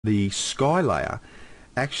The sky layer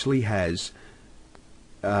actually has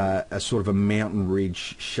a sort of a mountain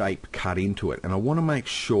ridge shape cut into it, and I want to make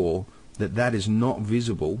sure that that is not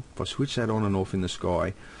visible. If I switch that on and off in the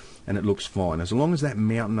sky, and it looks fine, as long as that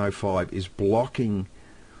Mountain 05 is blocking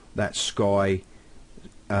that sky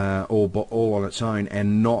all on its own,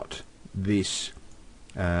 and not this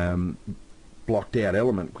blocked out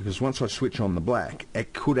element, because once I switch on the black,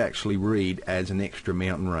 it could actually read as an extra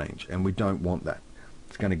mountain range, and we don't want that.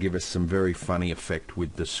 It's going to give us some very funny effect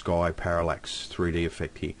with the sky parallax 3D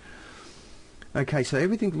effect here. Okay, so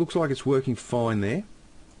everything looks like it's working fine there.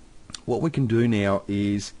 What we can do now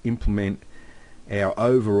is implement our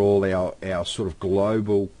overall, our sort of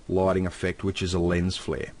global lighting effect, which is a lens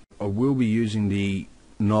flare. I will be using the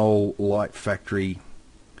Knoll Light Factory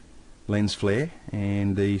lens flare,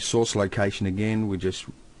 and the source location again, we just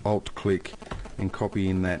alt click and copy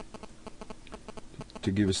in that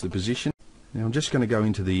to give us the position. Now I'm just going to go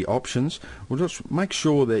into the options. We'll just make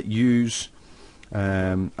sure that use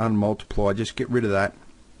unmultiply, just get rid of that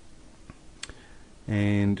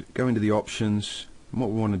and go into the options. And what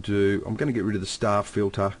we want to do, I'm going to get rid of the star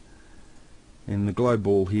filter, and the glow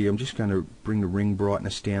ball here, I'm just going to bring the ring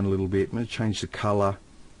brightness down a little bit. I'm going to change the color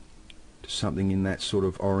to something in that sort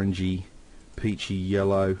of orangey peachy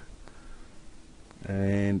yellow,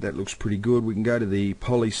 and that looks pretty good. We can go to the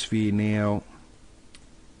polysphere now,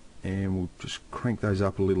 and we'll just crank those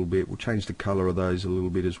up a little bit. We'll change the color of those a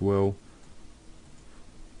little bit as well,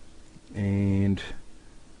 and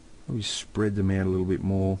probably spread them out a little bit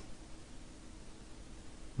more.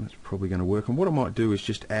 That's probably going to work. And what I might do is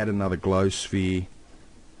just add another glow sphere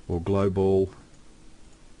or glow ball.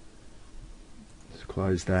 Let's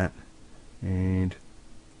close that and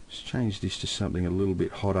just change this to something a little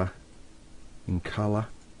bit hotter in color,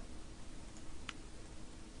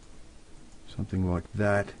 something like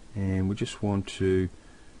that. And we just want to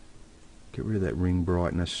get rid of that ring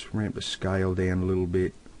brightness, ramp the scale down a little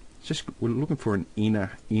bit. It's just, we're looking for an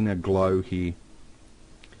inner glow here.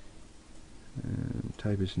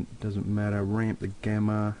 Tapers doesn't matter. Ramp the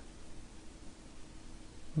gamma.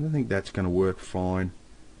 I think that's going to work fine.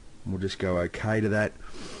 We'll just go OK to that.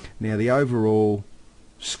 Now the overall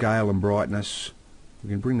scale and brightness, we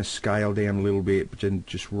can bring the scale down a little bit, but then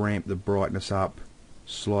just ramp the brightness up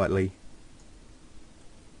slightly.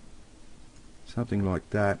 Something like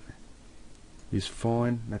that is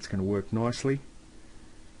fine. That's going to work nicely.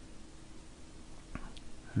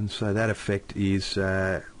 And so that effect is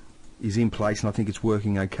in place, and I think it's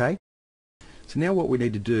working okay. So now what we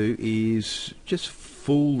need to do is just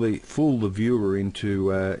fool the viewer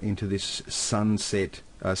into this sunset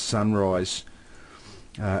sunrise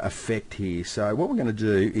effect here. So what we're going to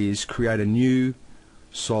do is create a new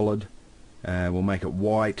solid. We'll make it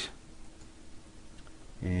white,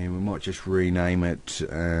 and we might just rename it